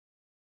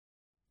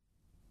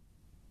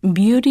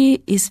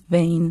Beauty is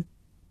Vain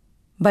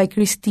by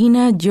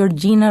Christina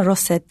Georgina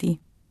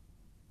Rossetti.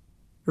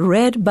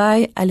 Read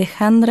by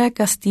Alejandra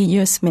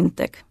Castillo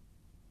Smyntek.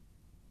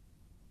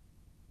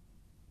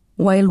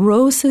 While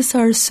roses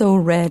are so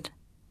red,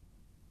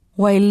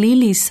 while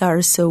lilies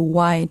are so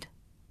white,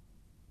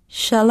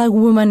 shall a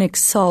woman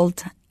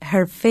exalt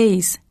her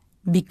face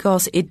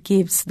because it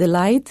gives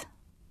delight?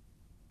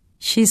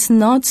 She's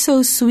not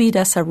so sweet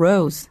as a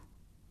rose,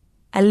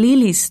 a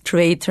lily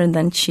straighter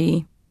than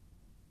she.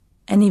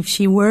 And if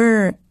she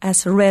were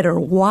as red or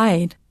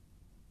white,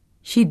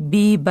 she'd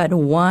be but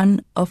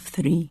one of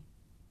three.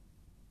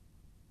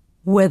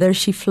 Whether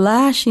she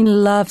flash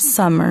in love's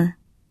summer,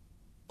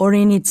 or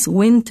in its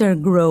winter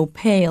grow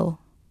pale,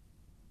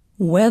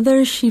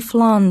 whether she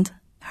flaunt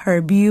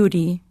her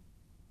beauty,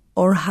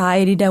 or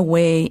hide it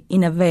away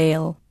in a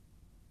veil,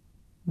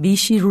 be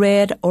she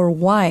red or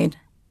white,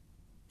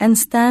 and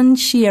stand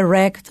she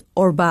erect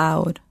or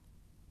bowed,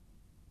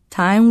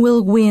 Time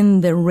will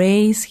win the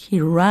race he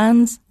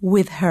runs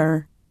with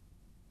her,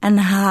 and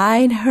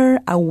hide her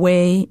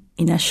away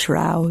in a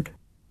shroud.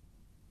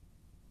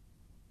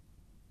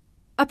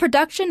 A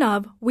production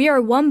of We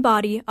Are One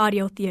Body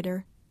Audio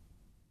Theater.